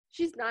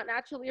She's not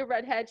naturally a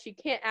redhead. She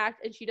can't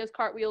act, and she does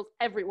cartwheels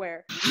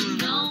everywhere. You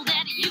know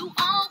that you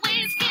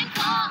always can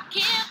call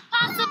Kim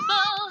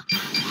Possible.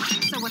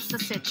 So what's the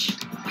sitch?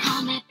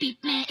 Call me,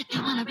 beep me if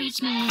you want to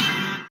reach me.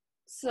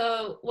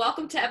 So,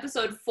 welcome to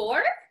episode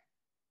 4?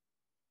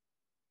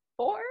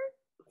 4?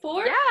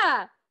 4?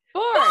 Yeah,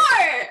 4.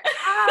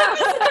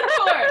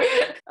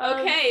 4.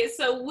 Okay,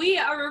 so we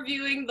are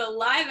reviewing the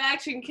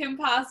live-action Kim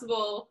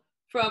Possible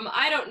from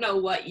I don't know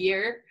what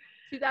year.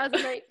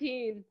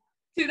 2019.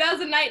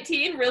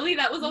 2019? Really?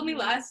 That was only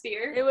last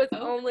year? It was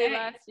only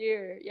last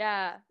year,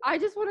 yeah. I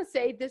just want to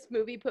say this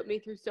movie put me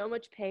through so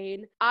much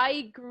pain.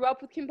 I grew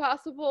up with Kim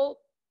Possible.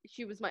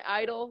 She was my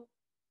idol.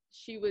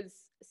 She was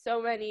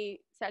so many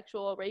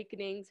sexual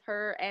awakenings,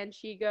 her and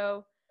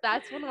Shego.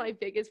 That's one of my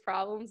biggest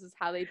problems is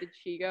how they did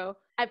Shego.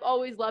 I've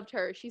always loved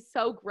her. She's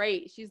so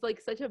great. She's like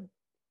such a...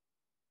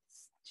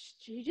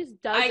 She just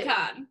does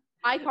Icon.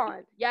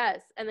 Icon,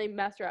 yes. And they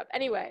messed her up.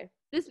 Anyway,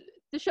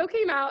 the show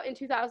came out in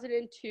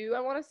 2002,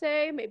 I want to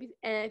say, maybe,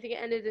 and I think it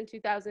ended in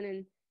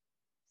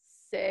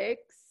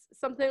 2006,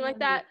 something like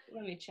that.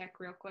 Let me check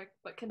real quick.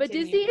 But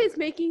Disney is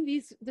making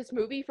this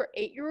movie for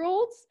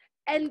 8-year-olds,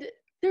 and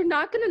they're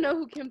not going to know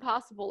who Kim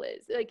Possible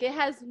is. Like, it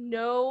has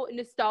no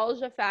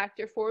nostalgia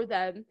factor for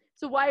them.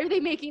 So why are they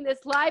making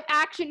this live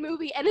action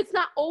movie? And it's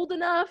not old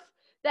enough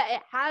that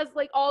it has,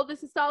 like, all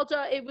this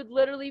nostalgia. It would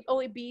literally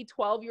only be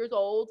 12 years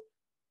old.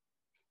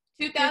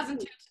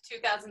 2002 to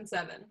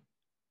 2007.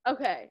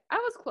 Okay, I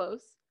was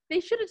close. They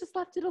should have just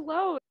left it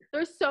alone.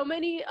 There's so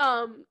many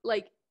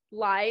like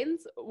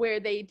lines where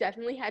they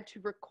definitely had to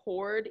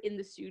record in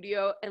the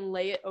studio and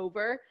lay it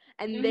over,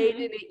 and they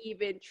didn't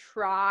even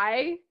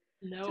try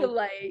to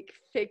like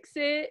fix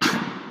it.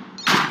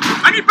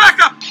 I need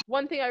backup!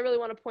 One thing I really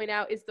want to point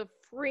out is the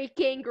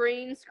freaking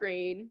green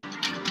screen.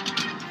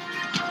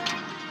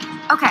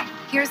 Okay,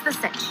 here's the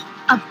sitch.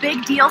 A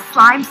big deal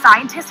slime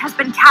scientist has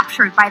been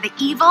captured by the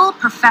evil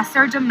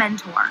Professor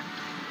Dementor.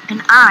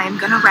 And I'm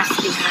gonna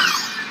rescue him.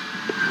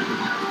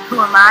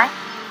 Who am I?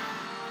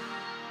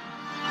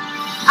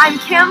 I'm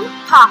Kim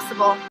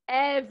Possible.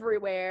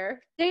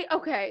 Everywhere.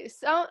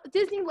 So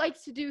Disney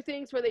likes to do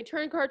things where they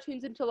turn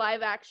cartoons into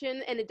live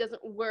action and it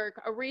doesn't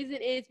work. A reason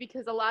is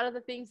because a lot of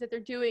the things that they're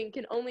doing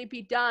can only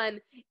be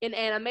done in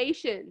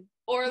animation.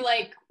 Or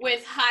like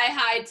with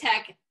high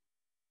tech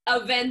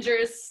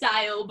Avengers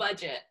style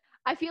budget.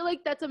 I feel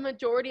like that's a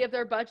majority of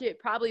their budget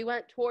probably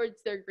went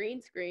towards their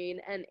green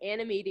screen and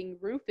animating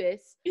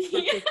Rufus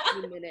for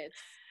 15 minutes.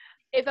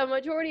 If a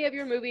majority of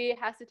your movie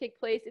has to take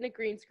place in a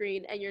green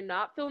screen and you're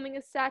not filming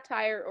a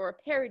satire or a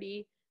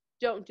parody,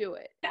 don't do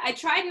it. I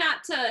tried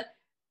not to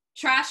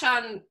trash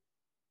on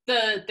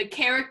the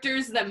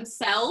characters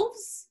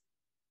themselves.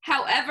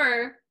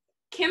 However,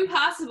 Kim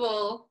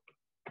Possible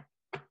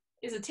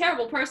is a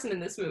terrible person in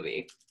this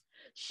movie.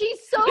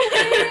 She's so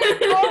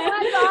weird! Oh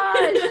my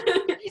gosh!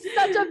 She's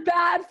such a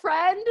bad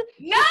friend.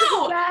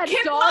 No! Bad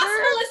Kim daughter.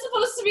 Possible is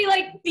supposed to be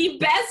like the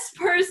best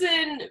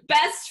person,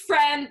 best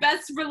friend,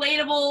 best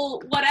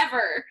relatable,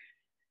 whatever.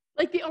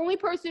 Like the only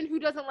person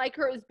who doesn't like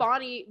her is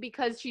Bonnie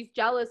because she's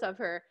jealous of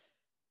her.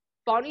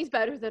 Bonnie's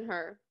better than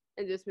her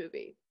in this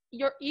movie.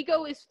 Your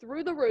ego is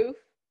through the roof,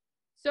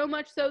 so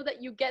much so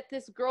that you get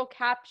this girl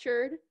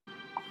captured.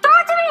 Throw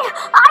it to me!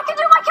 I can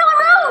do my killer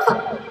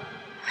move!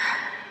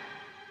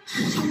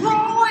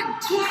 Throw it,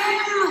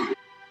 Kim!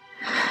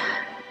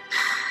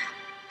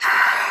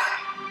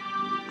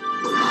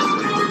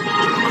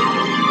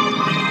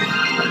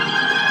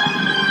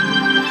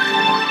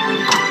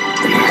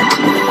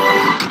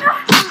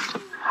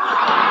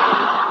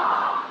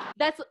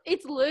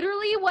 It's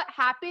literally what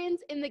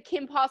happens in the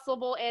Kim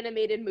Possible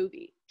animated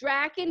movie.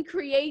 Draken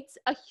creates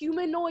a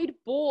humanoid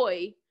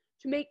boy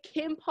to make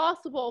Kim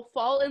Possible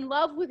fall in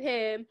love with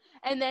him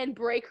and then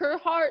break her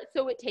heart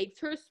so it takes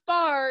her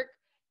spark.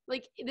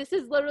 Like, this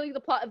is literally the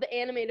plot of the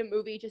animated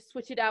movie. Just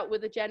switch it out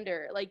with a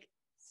gender. Like,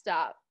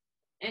 stop.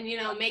 And,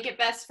 make it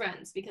best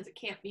friends because it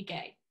can't be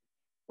gay.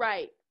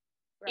 Right.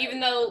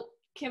 Even though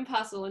Kim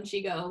Possible and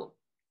Shego,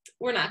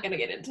 we're not going to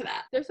get into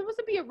that. They're supposed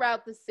to be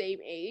around the same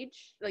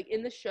age. Like,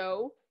 in the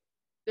show,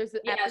 there's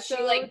an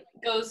episode she,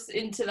 goes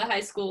into the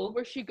high school.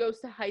 where she goes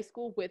to high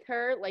school with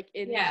her, like,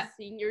 in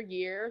senior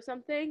year or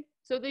something.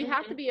 So they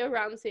have to be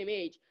around the same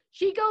age.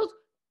 She goes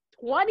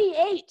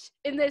 28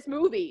 in this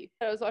movie.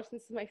 I was watching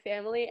this with my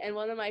family, and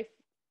one of my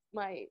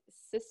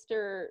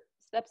stepsister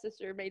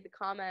made the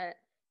comment.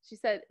 She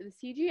said, the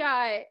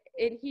CGI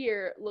in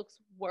here looks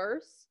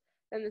worse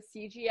than the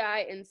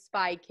CGI in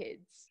Spy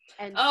Kids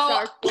and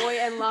Shark Boy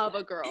and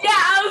Lava Girl. Yeah,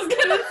 I was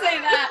gonna say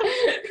that.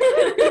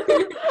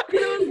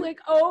 I was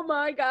like, oh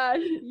my gosh,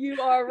 you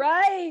are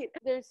right.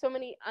 There's so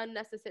many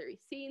unnecessary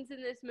scenes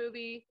in this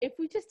movie. If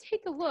we just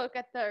take a look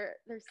at their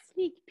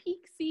sneak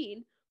peek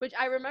scene, which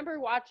I remember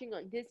watching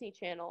on Disney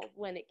Channel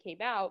when it came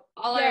out.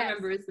 All I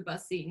remember is the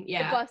bus scene.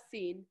 Yeah. The bus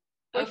scene.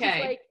 Where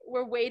she's like,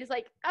 where Wade is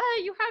like,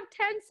 you have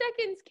 10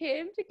 seconds,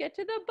 Kim, to get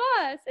to the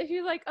bus. And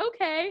she's like,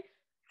 okay.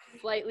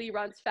 Slightly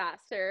runs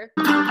faster.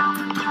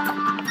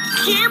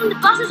 Kim, the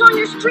bus is on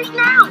your street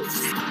now!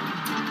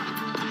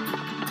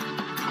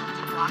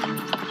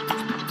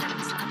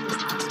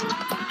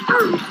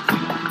 Oh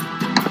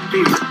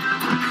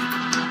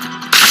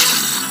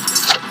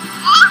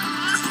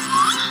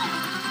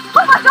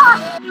my god!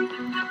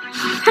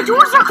 The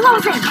doors are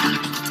closing!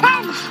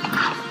 10,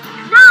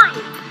 9,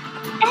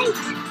 8,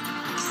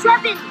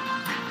 7,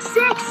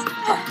 6,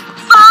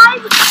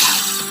 5,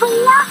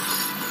 4,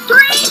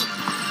 3.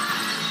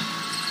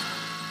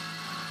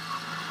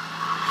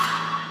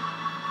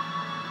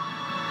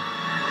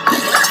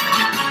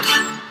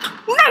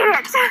 Made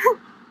it!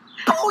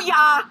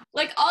 Booyah!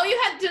 Like, all you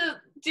had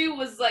to do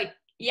was, like,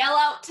 yell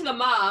out to the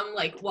mom,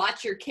 like,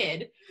 watch your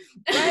kid.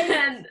 Right.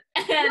 and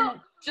No,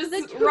 just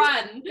the two-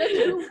 run. The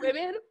two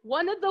women,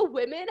 one of the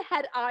women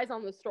had eyes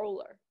on the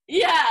stroller.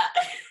 Yeah.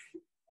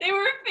 They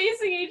were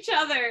facing each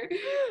other.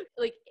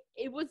 Like,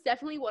 it was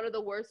definitely one of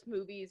the worst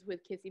movies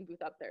with Kissing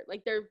Booth up there.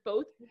 Like, they're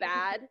both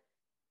bad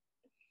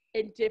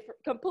in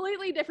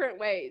completely different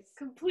ways.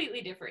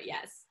 Completely different,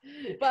 yes.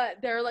 But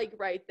they're, like,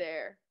 right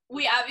there.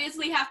 We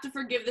obviously have to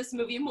forgive this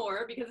movie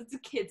more because it's a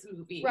kid's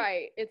movie.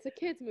 Right. It's a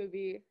kid's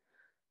movie.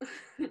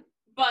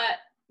 But,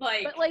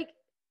 like,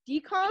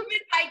 decom?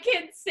 even by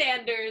kids'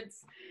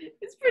 standards,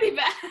 it's pretty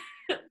bad.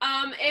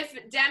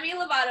 If Demi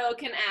Lovato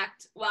can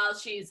act while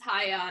she's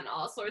high on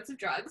all sorts of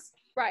drugs,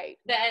 Right.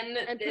 then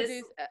And this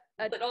produce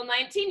a little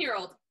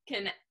 19-year-old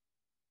can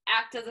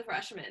act as a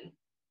freshman.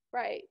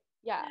 right.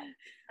 Yeah.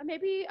 And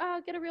maybe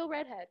get a real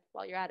redhead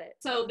while you're at it.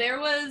 So there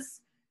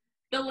was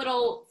the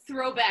little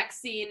throwback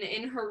scene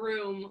in her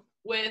room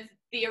with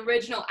the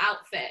original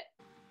outfit.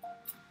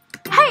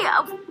 Hey,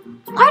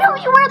 why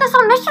don't you wear this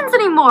on missions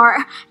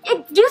anymore?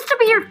 It used to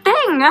be your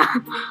thing.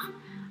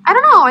 I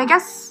don't know, I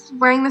guess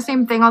wearing the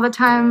same thing all the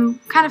time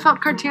kind of felt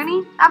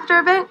cartoony after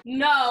a bit.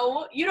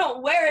 No, you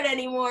don't wear it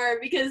anymore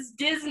because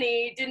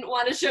Disney didn't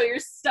want to show your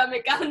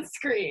stomach on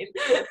screen.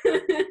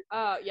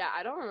 Yeah,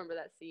 I don't remember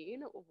that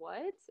scene.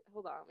 What?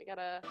 Hold on, we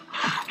gotta...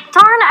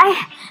 Darn,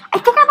 I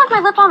think I left my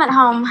lip balm at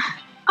home.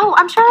 Oh,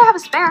 I'm sure I have a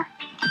spare.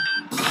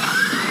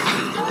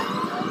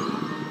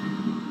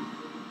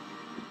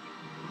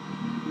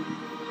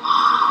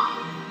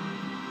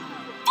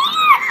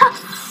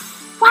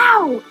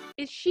 Wow!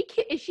 Is she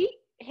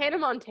Hannah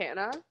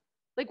Montana?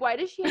 Like, why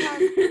does she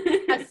have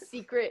a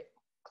secret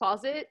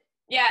closet?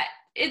 Yeah,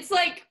 it's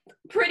like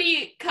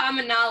pretty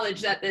common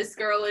knowledge that this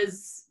girl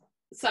is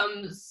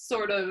some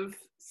sort of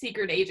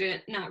secret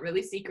agent, not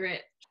really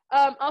secret.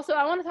 Also,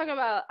 I want to talk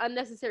about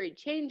unnecessary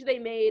change they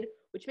made,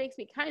 which makes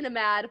me kind of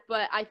mad,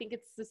 but I think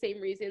it's the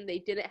same reason they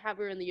didn't have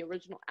her in the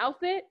original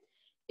outfit,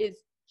 is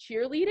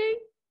cheerleading.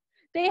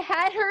 They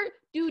had her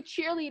do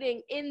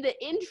cheerleading in the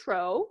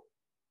intro.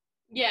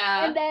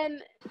 Yeah. And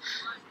then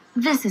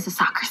This is a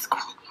soccer school.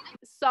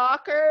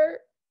 soccer.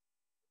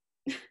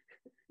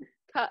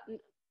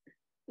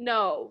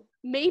 No,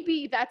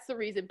 maybe that's the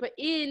reason. But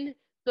in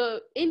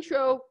the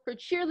intro, her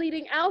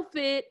cheerleading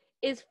outfit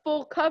is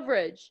full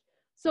coverage.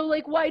 So,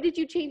 like, why did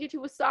you change it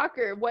to a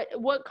soccer?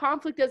 What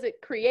conflict does it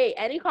create?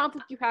 Any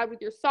conflict you had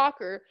with your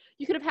soccer,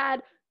 you could have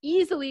had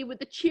easily with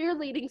the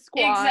cheerleading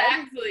squad.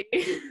 Exactly.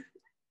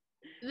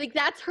 Like,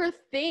 that's her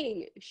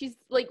thing. She's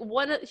like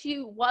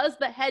she was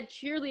the head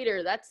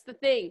cheerleader. That's the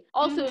thing.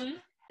 Also,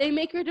 they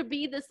make her to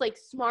be this like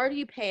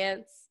smarty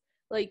pants,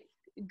 like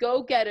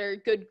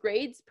go-getter, good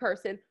grades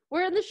person.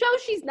 Where in the show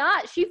she's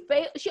not. She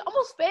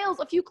almost fails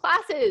a few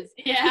classes.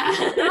 Yeah.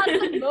 She's not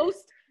the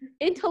most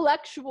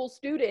intellectual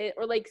student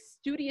or like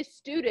studious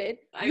student.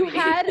 You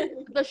had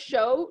the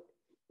show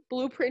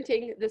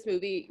blueprinting this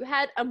movie. You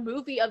had a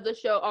movie of the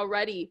show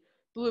already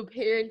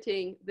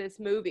blueprinting this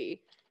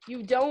movie.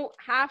 You don't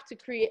have to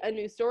create a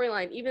new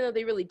storyline, even though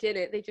they really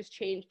didn't. They just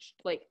changed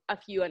like a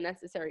few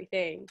unnecessary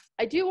things.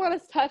 I do want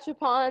to touch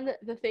upon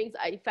the things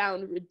I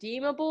found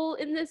redeemable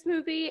in this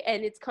movie,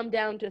 and it's come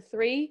down to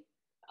 3.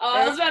 Oh,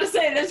 I was about to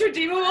say, this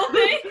redeemable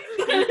thing.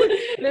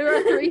 There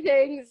are 3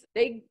 things.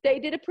 They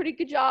did a pretty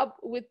good job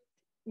with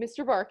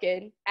Mr.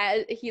 Barkin,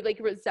 as he like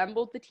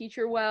resembled the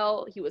teacher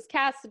well. He was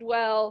casted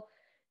well.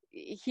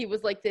 He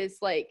was like this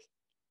like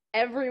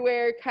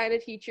everywhere kind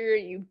of teacher.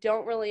 You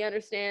don't really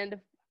understand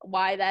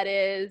why that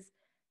is.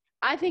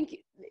 I think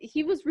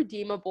he was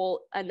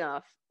redeemable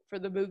enough for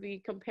the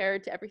movie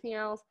compared to everything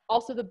else.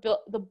 Also,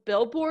 the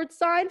billboard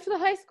sign for the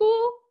high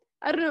school.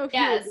 I don't know if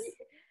yes, you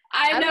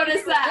I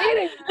noticed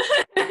that.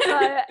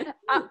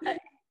 But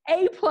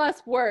A+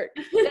 work.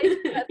 They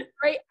took that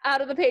straight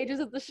out of the pages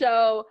of the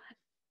show.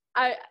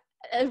 I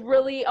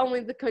really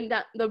only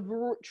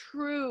the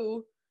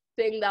true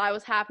thing that I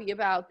was happy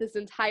about this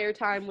entire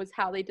time was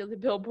how they did the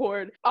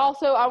billboard.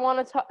 Also, I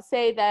want to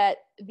say that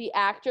the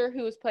actor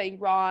who was playing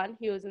Ron,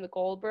 he was in the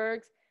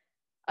Goldbergs,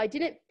 I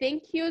didn't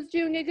think he was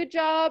doing a good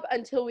job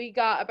until we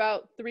got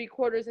about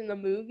 3/4 in the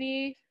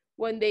movie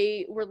when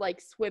they were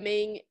like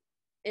swimming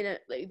in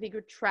like they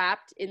were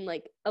trapped in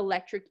like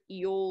electric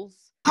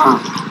eels.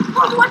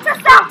 What just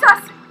stopped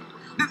us?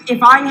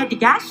 If I had to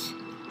guess,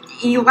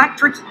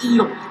 electric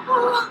eel.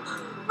 Oh,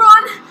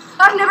 Ron,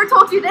 I've never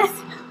told you this,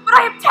 but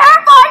I am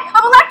terrified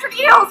of electric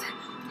eels.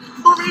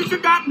 Well,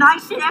 isn't that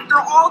nice that after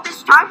all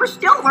this time we're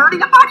still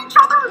learning about each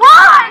other?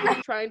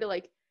 Ron! Trying to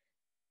like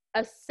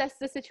assess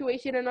the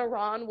situation in a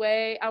Ron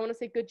way. I want to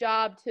say good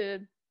job to,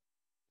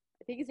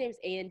 I think his name's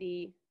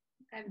Andy.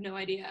 I have no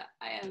idea.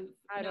 I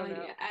don't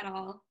know at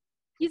all.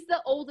 He's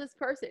the oldest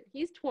person.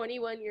 He's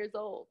 21 years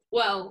old.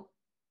 Well,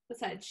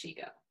 besides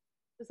Shego.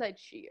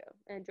 Besides Shego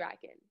and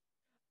Draken.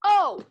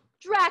 Oh,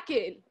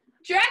 Draken!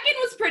 Draken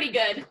was pretty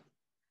good.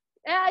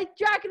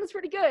 Draken was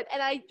pretty good.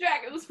 And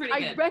Draken was pretty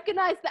good. I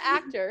recognize the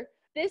actor.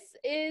 This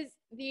is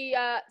the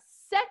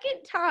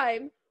second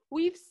time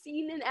we've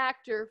seen an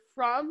actor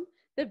from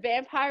the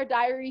Vampire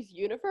Diaries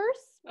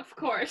universe. Of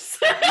course.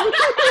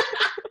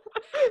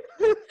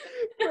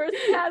 First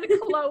we had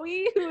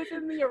Chloe, who was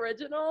in the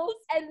originals,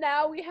 and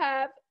now we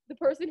have the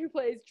person who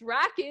plays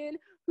Draken,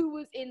 who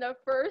was in the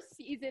first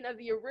season of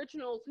the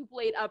originals, who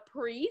played a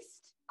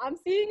priest. I'm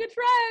seeing a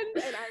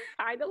trend, and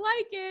I kind of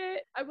like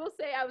it. I will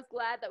say I was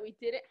glad that we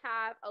didn't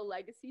have a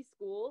legacy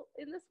school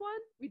in this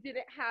one. We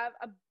didn't have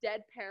a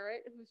dead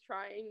parent who's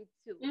trying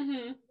to,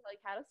 like,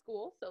 had a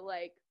school, so,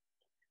 like...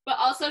 But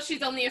also,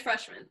 she's only a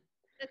freshman.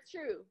 That's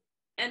true.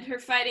 And her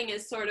fighting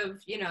is sort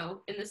of, you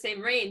know, in the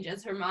same range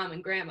as her mom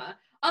and grandma.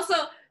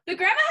 Also, the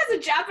grandma has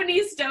a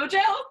Japanese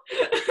dojo.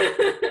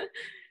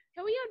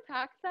 Can we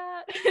unpack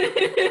that?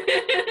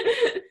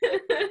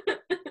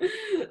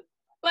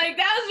 Like,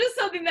 that was just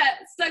something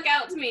that stuck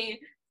out to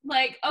me.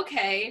 Like,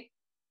 okay,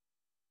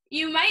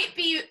 you might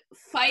be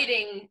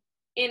fighting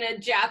in a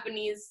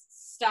Japanese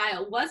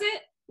style. Was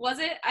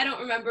it? I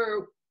don't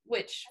remember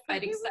which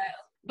fighting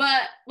style.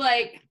 But,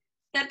 like,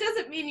 that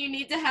doesn't mean you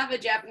need to have a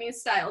Japanese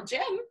style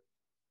gym.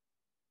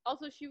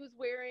 Also, she was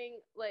wearing,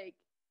 like...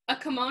 A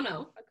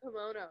kimono. A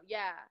kimono,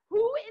 yeah. Who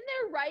in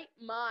their right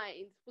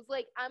mind was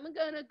like, I'm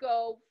gonna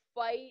go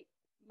fight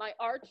my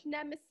arch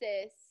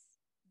nemesis,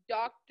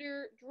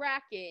 Dr.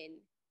 Draken,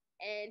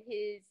 and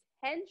his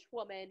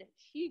henchwoman,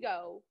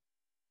 Shego,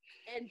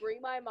 and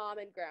bring my mom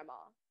and grandma.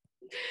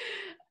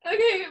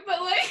 Okay,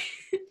 but, like,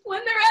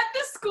 when they're at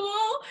the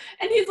school,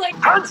 and he's like,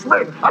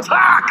 Henchmen,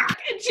 attack!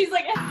 And she's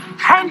like,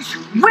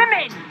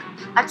 Henchwomen,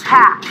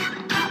 attack!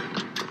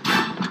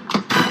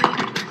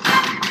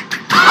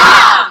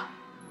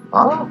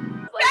 Oh?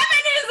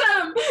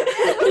 feminism!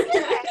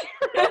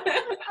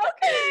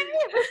 Okay.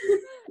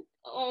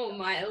 Oh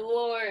my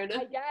lord.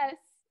 I guess.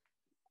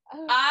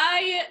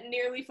 I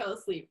nearly fell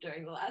asleep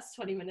during the last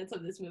 20 minutes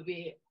of this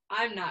movie.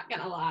 I'm not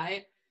gonna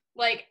lie.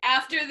 Like,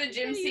 after the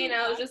gym scene,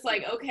 I was just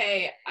like,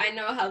 okay, I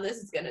know how this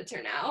is gonna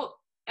turn out.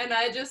 And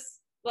I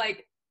just,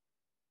 like,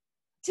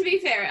 to be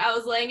fair, I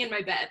was laying in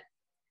my bed.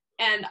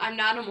 And I'm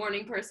not a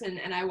morning person,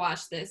 and I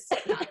watched this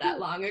not that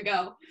long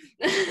ago.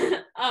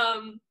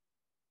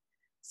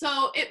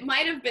 So it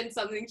might have been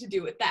something to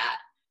do with that.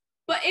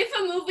 But if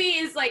a movie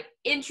is, like,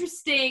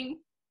 interesting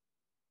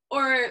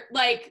or,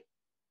 like,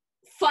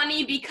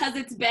 funny because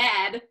it's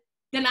bad,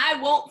 then I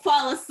won't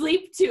fall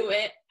asleep to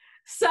it.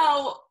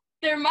 So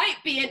there might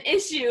be an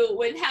issue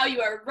with how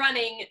you are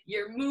running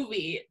your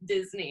movie,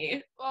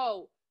 Disney.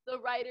 Oh, the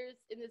writers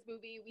in this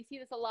movie, we see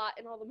this a lot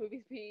in all the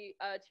movies we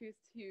choose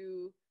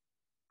to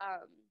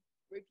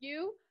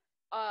review.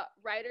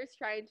 Writers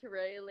trying to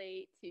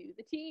relate to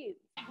the teens.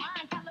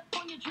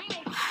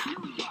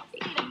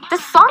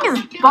 This song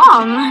is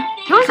bomb.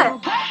 Who is it?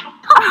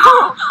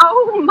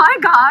 Oh my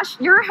gosh,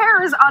 your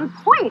hair is on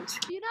point.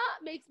 Gina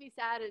makes me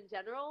sad in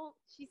general.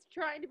 She's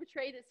trying to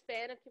portray this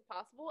fan of Kim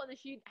Possible, and then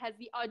she has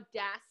the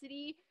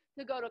audacity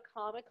to go to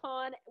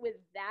Comic-Con with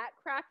that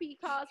crappy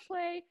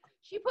cosplay.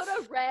 She put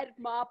a red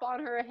mop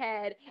on her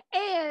head,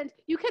 and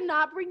you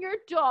cannot bring your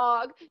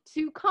dog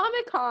to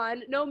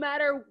Comic-Con no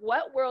matter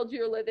what world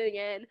you're living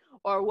in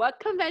or what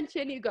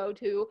convention you go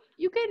to.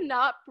 You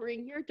cannot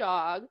bring your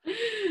dog,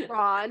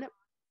 Ron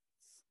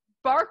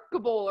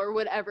Sparkable or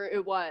whatever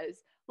it was.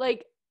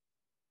 Like,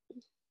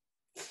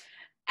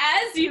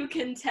 as you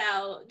can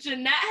tell,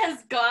 Jeanette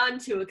has gone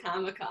to a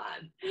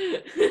Comic-Con.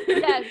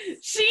 Yes.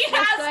 She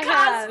Yes, has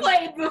I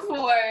cosplayed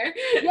before.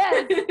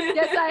 Yes,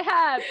 I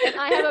have. And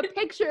I have a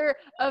picture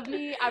of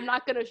me. I'm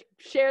not going to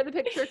share the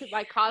picture because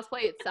my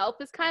cosplay itself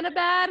is kind of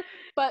bad,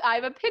 but I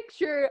have a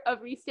picture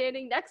of me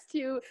standing next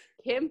to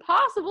Kim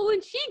Possible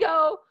and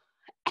Shego,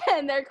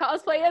 and their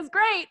cosplay is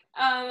great.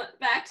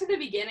 Back to the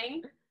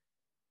beginning.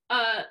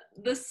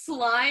 The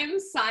slime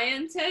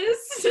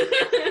scientist.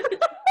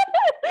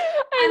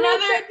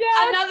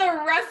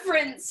 Another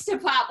reference to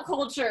pop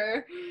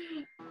culture.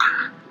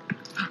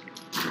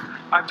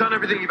 I've done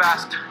everything you've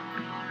asked.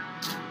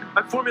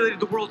 I've formulated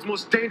the world's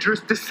most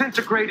dangerous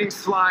disintegrating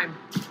slime.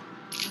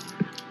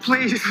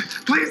 Please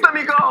let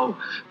me go.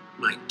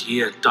 My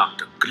dear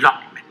Dr.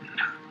 Gluckman,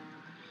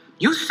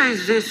 you say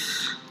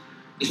this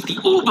is the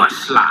Uber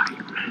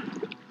slime.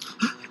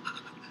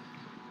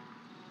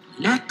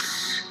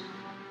 Let's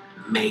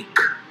make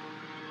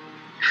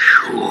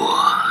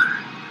sure.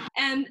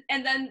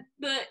 And then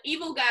the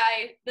evil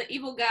guy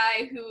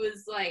who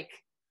is like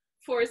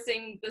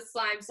forcing the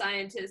slime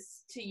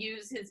scientist to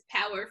use his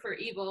power for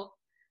evil.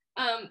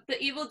 The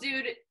evil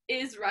dude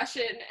is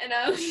Russian, and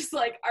I was just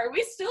like, are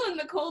we still in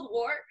the Cold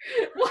War?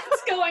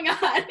 What's going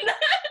on?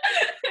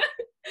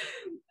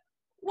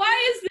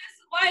 Why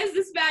is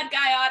this bad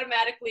guy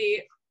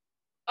automatically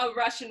a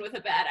Russian with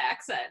a bad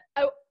accent.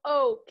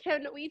 Oh,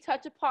 can we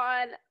touch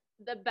upon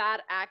the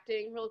bad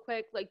acting real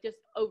quick? Like, just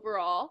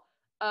overall.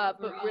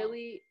 But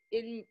really,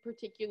 in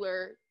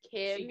particular,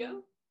 Kim.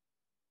 Shego?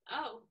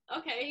 Oh,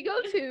 okay.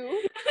 Shego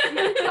too. We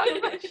can talk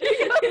about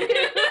Shego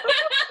too.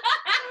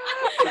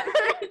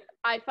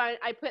 I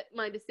put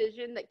my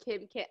decision that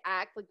Kim can't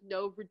act, like,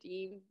 no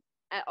redeem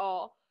at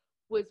all,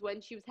 was when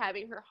she was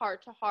having her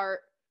heart-to-heart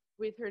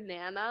with her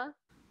Nana.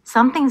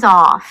 Something's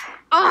off.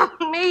 Oh,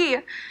 me.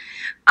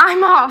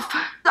 I'm off.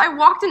 I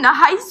walked into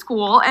high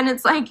school and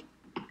it's like,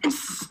 it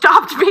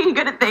stopped being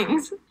good at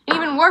things.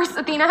 Even worse,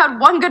 Athena had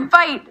one good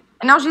fight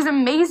and now she's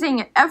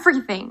amazing at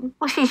everything.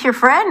 Well, she's your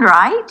friend,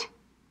 right?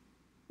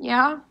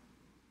 Yeah.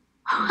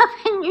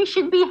 Then you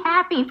should be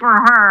happy for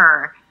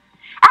her.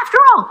 After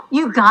all,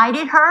 you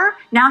guided her.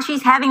 Now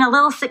she's having a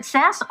little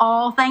success,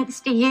 all thanks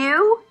to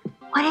you.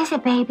 What is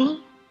it,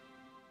 baby?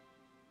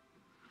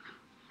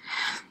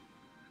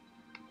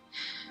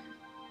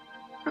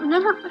 I've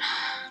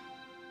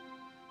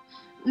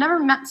never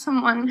met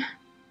someone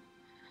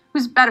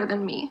who's better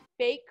than me.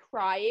 Fake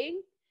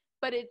crying,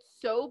 but it's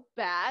so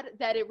bad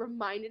that it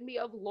reminded me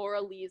of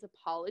Laura Lee's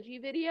apology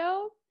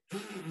video.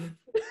 It's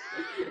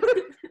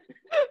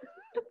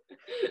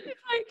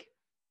like,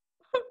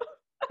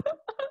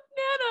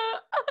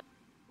 Nana.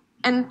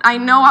 And I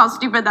know how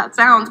stupid that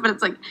sounds, but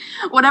it's like,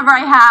 whatever I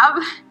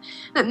have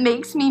that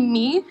makes me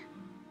me,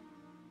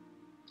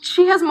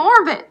 she has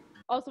more of it.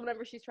 Also,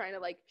 whenever she's trying to,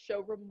 like,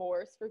 show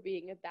remorse for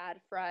being a bad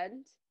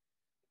friend,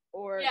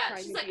 or trying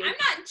she's to like, be I'm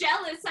not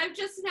jealous. I've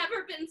just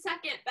never been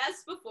second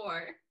best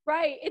before.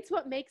 Right, it's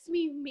what makes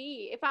me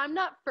me. If I'm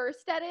not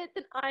first at it,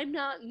 then I'm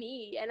not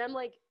me. And I'm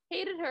like,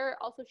 hated her.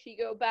 Also,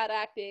 Shego, bad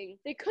acting.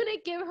 They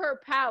couldn't give her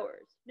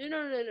powers.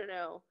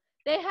 No.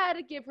 They had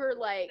to give her,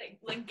 like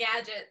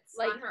gadgets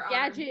like on her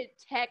gadget arm.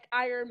 tech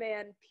Iron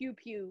Man pew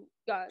pew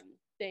gun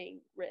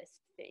thing,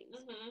 wrist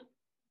things. Mm-hmm.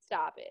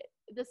 Stop it.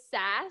 The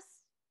sass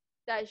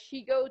that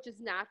Shego just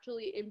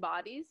naturally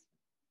embodies,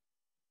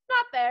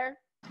 not there.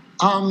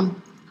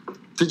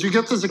 Did you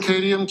get the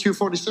Zircadium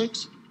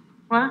Q46?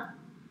 What?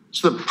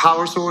 It's the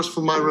power source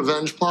for my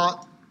revenge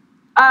plot.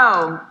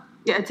 Oh,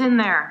 yeah, it's in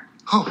there.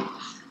 Oh.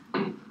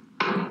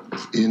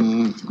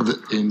 In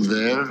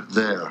there.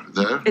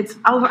 It's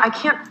over. I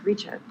can't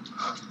reach it.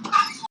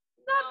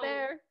 Not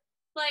there.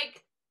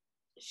 Like,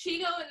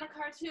 Shego in the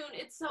cartoon,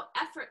 it's so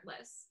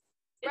effortless.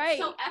 It's Right.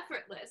 so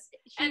effortless.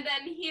 And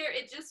then here,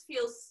 it just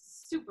feels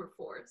super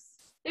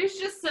forced. There's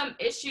just some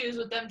issues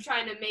with them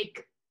trying to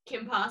make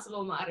Kim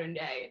Possible modern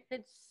day.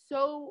 It's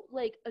so,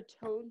 like,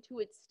 attuned to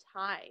its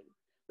time.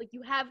 Like,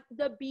 you have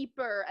the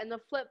beeper and the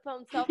flip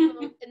phone, cell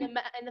phones, and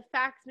the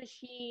fax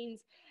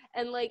machines,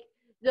 and, like,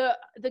 the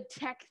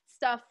tech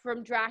stuff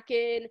from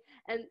Draken,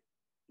 and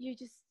you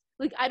just,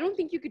 like, I don't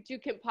think you could do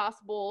Kim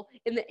Possible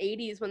in the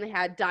 80s when they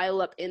had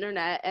dial-up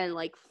internet and,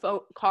 like,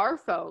 car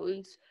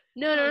phones.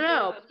 No.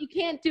 God. You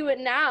can't do it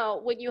now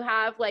when you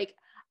have, like,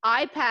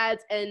 iPads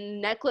and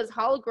necklace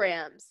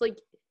holograms. Like,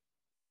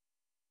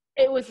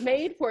 it was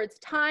made for its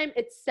time.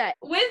 It's set.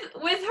 With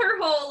her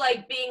whole,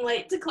 like, being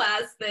late to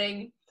class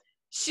thing,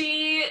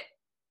 she's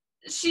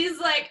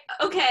like,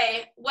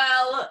 okay,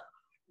 well,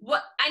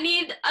 what I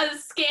need a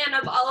scan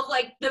of all of,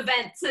 like, the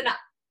vents and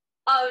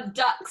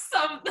ducts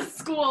of the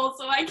school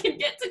so I can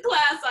get to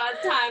class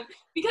on time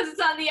because it's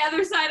on the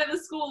other side of the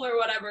school or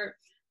whatever.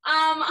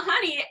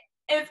 Honey,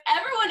 if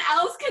everyone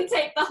else can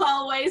take the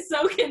hallway,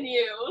 so can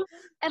you.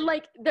 And,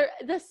 like,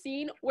 the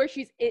scene where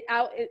she's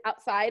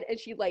outside and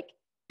she just, like,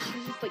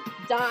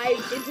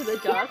 dives into the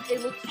duct.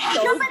 It looks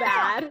so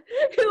bad.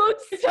 It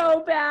looks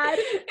so bad.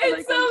 It's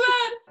like, so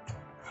bad.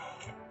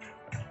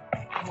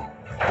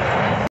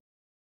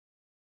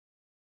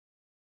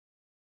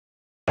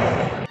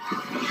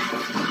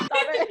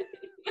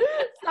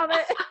 Stop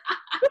it.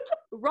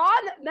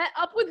 Ron met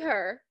up with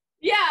her.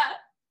 Yeah.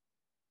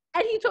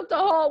 And he took the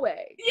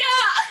hallway.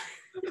 Yeah.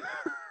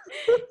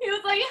 He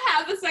was like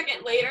half a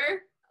second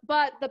later.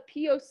 But the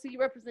POC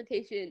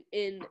representation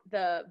in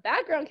the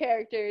background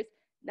characters,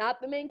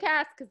 not the main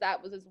cast, because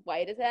that was as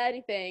white as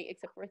anything,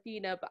 except for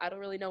Athena, but I don't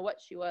really know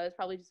what she was.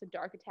 Probably just a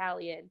dark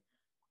Italian.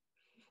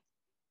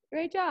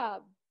 Great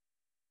job.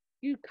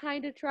 You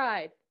kind of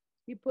tried.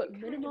 You put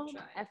minimum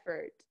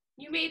effort.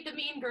 You made the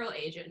mean girl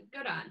agent.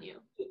 Good on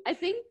you. I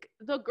think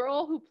the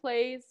girl who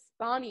plays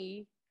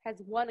Bonnie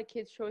has won a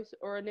Kids' Choice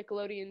or a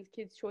Nickelodeon's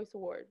Kids' Choice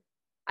Award.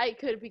 I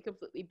could be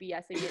completely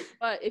BSing it,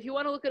 but if you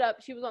want to look it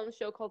up, she was on the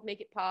show called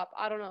Make It Pop.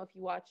 I don't know if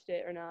you watched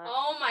it or not.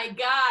 Oh my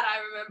god, I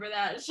remember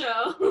that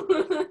show.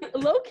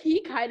 Low-key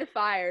kind of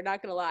fire,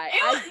 not gonna lie.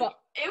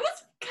 It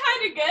was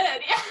kind of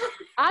good, yeah.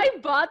 I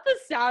bought the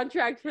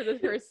soundtrack for the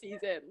first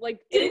season.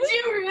 Like, Did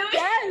you really?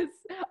 Yes!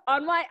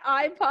 On my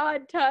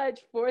iPod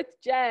Touch 4th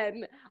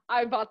gen,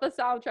 I bought the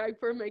soundtrack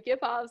for Make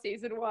It Pop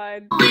Season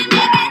 1.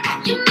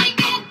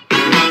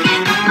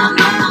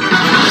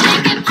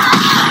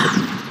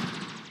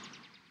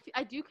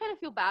 I do kind of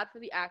feel bad for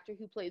the actor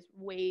who plays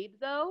Wade,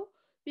 though,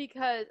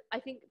 because I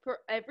think for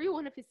every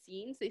one of his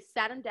scenes, they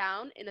sat him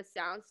down in a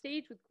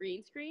soundstage with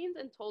green screens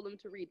and told him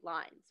to read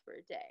lines for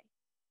a day.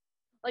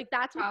 Like,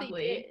 that's what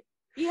Probably. they did.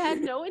 He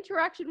had no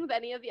interaction with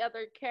any of the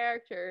other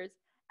characters,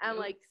 and,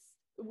 like,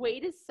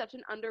 Wade is such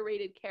an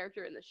underrated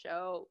character in the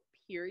show,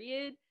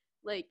 period.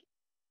 Like,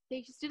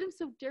 they just did him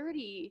so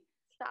dirty.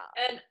 Stop.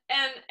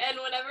 And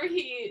whenever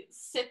he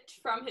sipped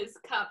from his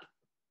cup,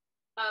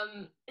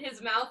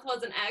 his mouth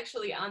wasn't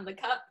actually on the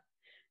cup.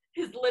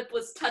 His lip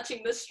was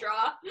touching the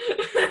straw.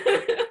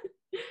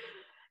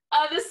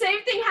 The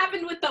same thing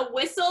happened with the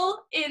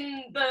whistle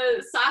in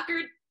the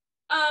soccer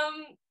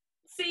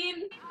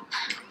scene.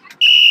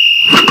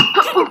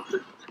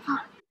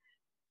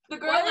 The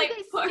girl, Why are like,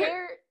 they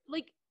scared?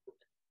 Like,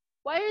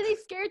 why are they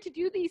scared to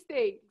do these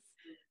things?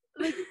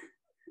 Like,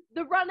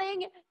 the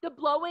running, the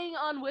blowing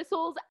on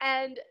whistles,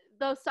 and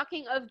the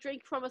sucking of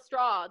drink from a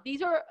straw.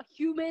 These are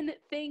human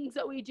things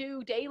that we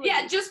do daily.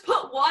 Yeah, just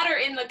put water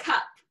in the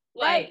cup.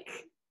 Like,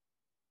 right.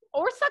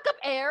 Or suck up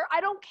air.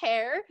 I don't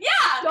care.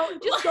 Yeah.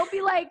 Don't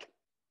be like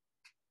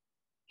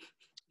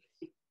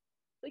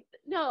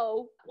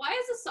no. Why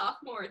is a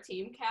sophomore a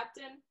team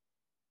captain?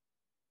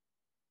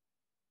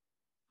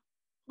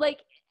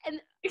 Like,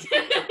 and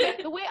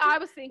the way I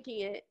was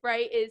thinking it,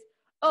 right, is,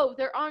 oh,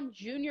 they're on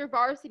junior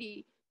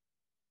varsity,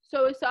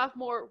 so a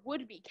sophomore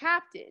would be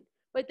captain.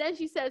 But then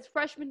she says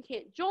freshmen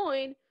can't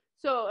join,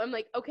 so I'm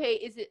like, okay,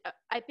 is it,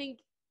 I think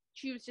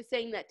she was just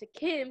saying that to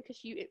Kim because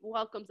she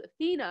welcomes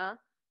Athena.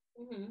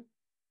 Mm-hmm.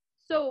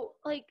 So,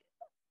 like,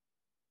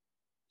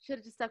 should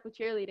have just stuck with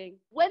cheerleading.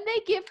 When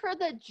they give her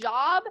the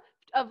job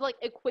of, like,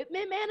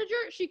 equipment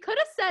manager, she could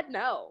have said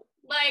no.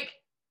 Like,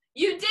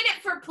 you did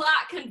it for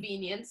plot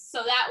convenience,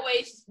 so that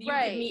way you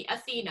could meet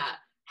Athena.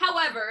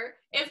 However,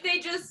 if they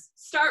just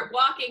start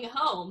walking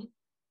home,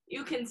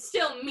 you can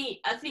still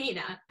meet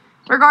Athena.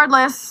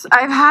 Regardless,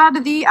 I've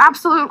had the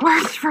absolute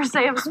worst first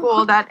day of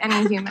school that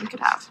any human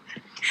could have.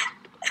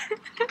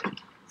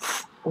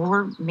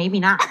 Or maybe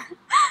not.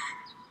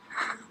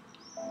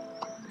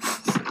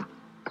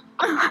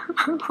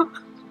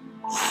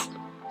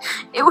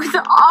 It was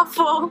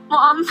awful,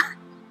 Mom.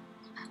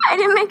 I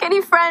didn't make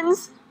any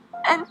friends,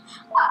 and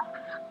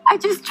I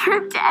just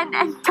tripped and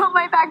threw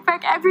my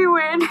backpack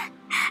everywhere, and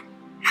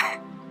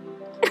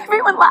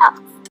everyone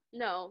laughed.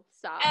 No,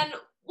 stop. And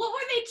what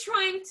were they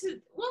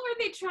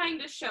trying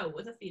to show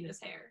with Athena's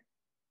hair?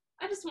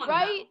 I just want to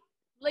know.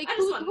 Like,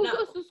 who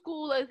goes to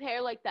school with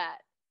hair like that?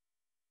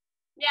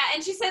 Yeah,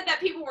 and she said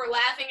that people were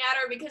laughing at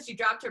her because she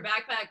dropped her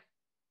backpack.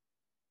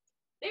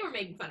 They were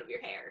making fun of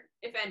your hair,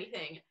 if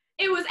anything.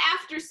 It was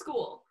after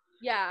school.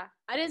 Yeah,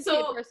 I didn't see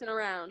a person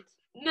around.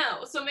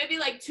 No, so maybe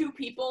like two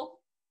people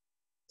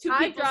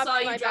I saw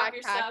you my drop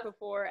your backpack stuff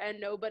before, and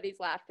nobody's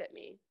laughed at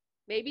me.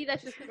 Maybe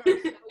that's just because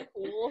I'm so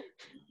cool,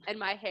 and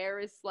my hair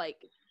is,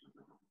 like,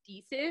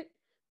 decent,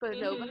 but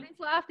nobody's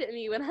laughed at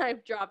me when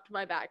I've dropped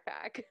my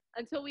backpack.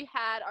 Until we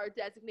had our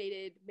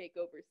designated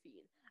makeover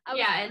scene.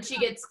 and she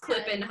gets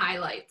clip-in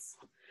highlights.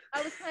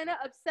 I was kind of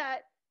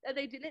upset that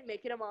they didn't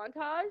make it a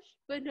montage,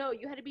 but no,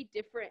 you had to be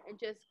different and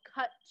just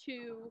cut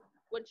to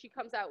when she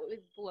comes out with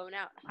blown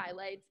out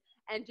highlights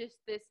and just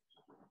this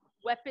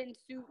weapon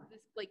suit, this,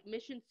 like,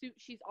 mission suit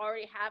she's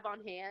already have on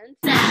hand.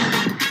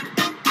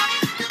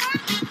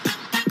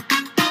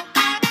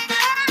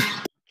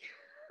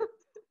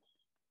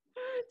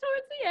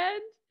 Towards the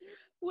end,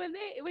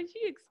 when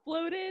she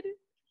exploded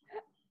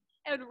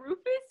and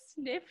Rufus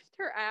sniffed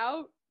her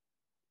out,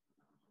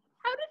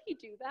 how did he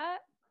do that?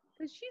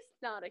 Because she's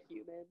not a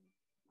human.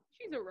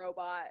 She's a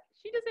robot.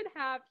 She doesn't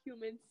have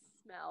human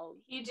smells.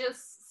 He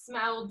just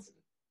smelled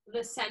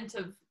the scent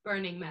of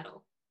burning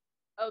metal.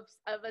 Of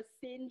a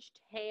singed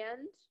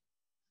hand.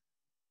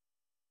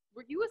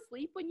 Were you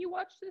asleep when you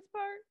watched this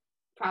part?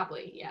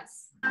 Probably,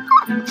 yes.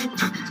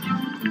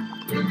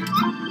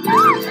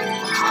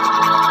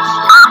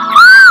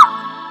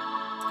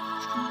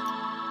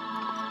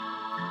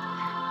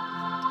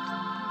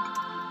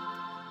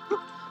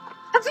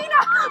 Athena,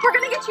 we're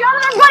gonna get you out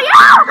of there, buddy!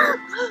 Ah!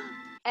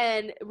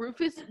 And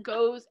Rufus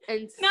goes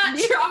and Not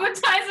sniffs.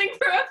 traumatizing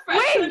for a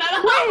freshman at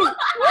all.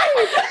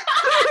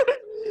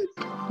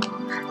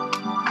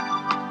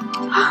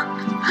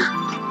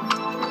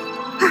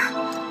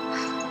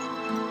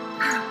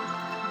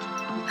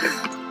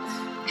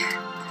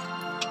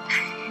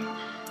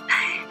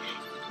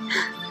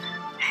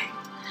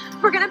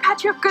 We're gonna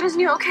patch you up good as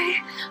new, okay?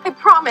 I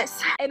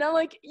promise. And I'm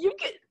like, you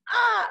can't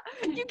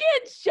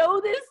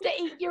show this to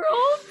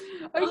 8-year-olds?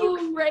 Are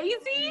you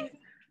crazy?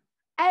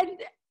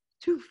 And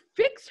to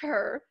fix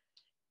her,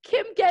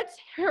 Kim gets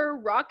her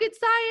rocket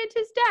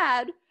scientist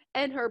dad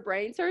and her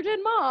brain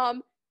surgeon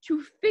mom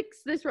to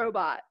fix this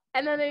robot.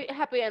 And then they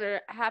happily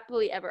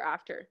ever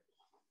after.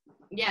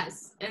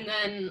 Yes, and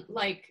then,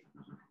 like,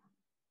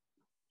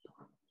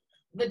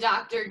 the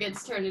doctor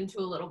gets turned into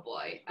a little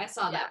boy. I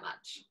saw that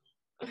much.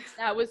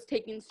 That was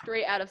taken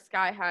straight out of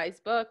Sky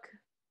High's book.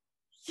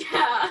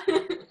 Yeah.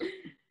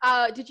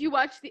 Did you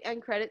watch the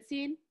end credit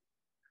scene?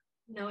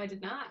 No, I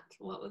did not.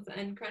 What was the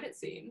end credit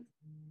scene?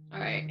 All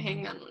right,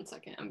 hang on 1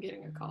 second. I'm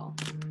getting a call.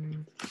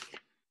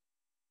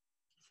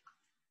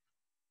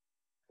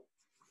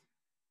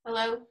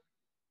 Hello?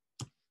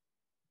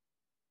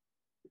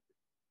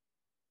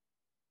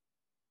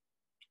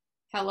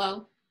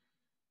 Hello?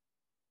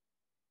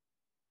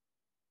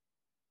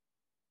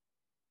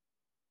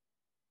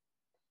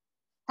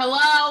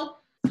 Hello?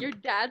 Your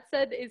dad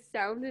said it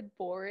sounded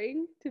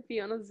boring to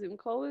be on a Zoom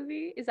call with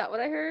me. Is that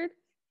what I heard?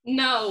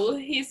 No,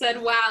 he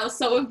said, wow,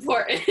 so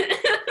important.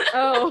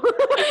 Oh.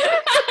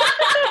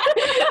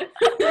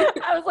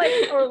 I was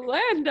like,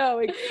 Orlando,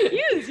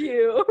 excuse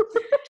you.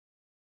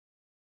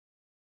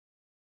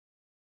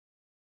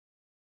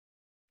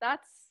 Do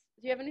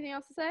you have anything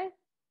else to say?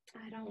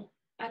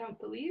 I don't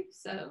believe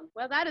so.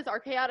 Well, that is our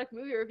chaotic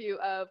movie review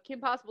of Kim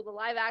Possible, the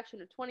live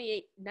action of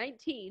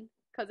 2019,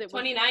 because it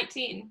was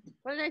 2019.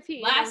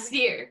 2019. Last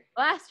year.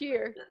 Last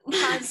year.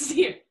 Last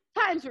year.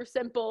 Times were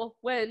simple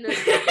when the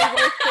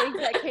worst things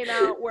that came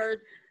out were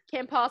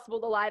Kim Possible,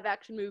 the live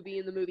action movie,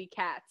 and the movie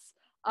Cats.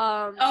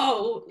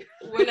 Oh,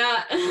 we're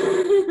not.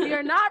 We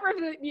are not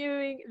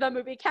reviewing the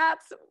movie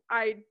Cats.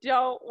 I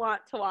don't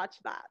want to watch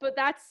that. But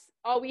that's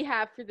all we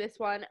have for this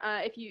one.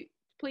 If you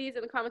please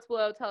in the comments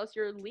below tell us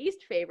your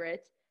least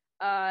favorite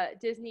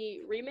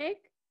Disney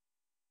remake,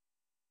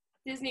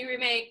 Disney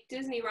remake,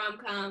 Disney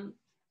rom-com,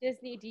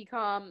 Disney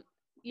decom,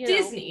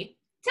 Disney.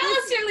 Tell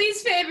Disney. us your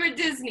least favorite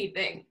Disney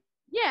thing.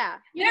 Yeah,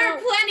 there are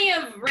plenty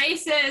of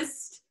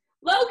racist,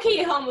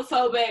 low-key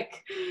homophobic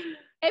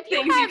if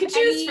things you can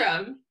choose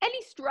from.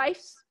 Any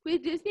strifes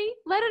with Disney,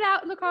 let it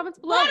out in the comments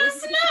below. Let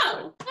us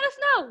know. Let us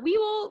know. We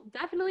will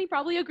definitely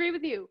probably agree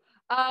with you.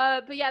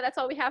 But yeah, that's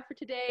all we have for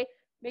today.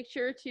 Make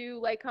sure to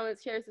like, comment,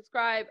 share,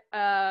 subscribe.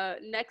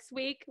 Next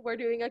week, we're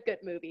doing a good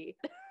movie.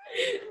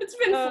 It's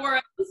been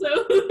 4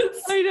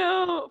 episodes. I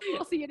know.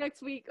 We'll see you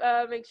next week.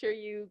 Make sure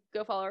you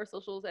go follow our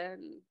socials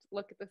and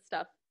look at the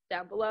stuff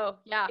down below.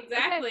 Yeah.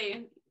 Exactly.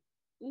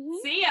 Okay.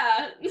 See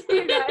ya. See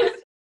you guys.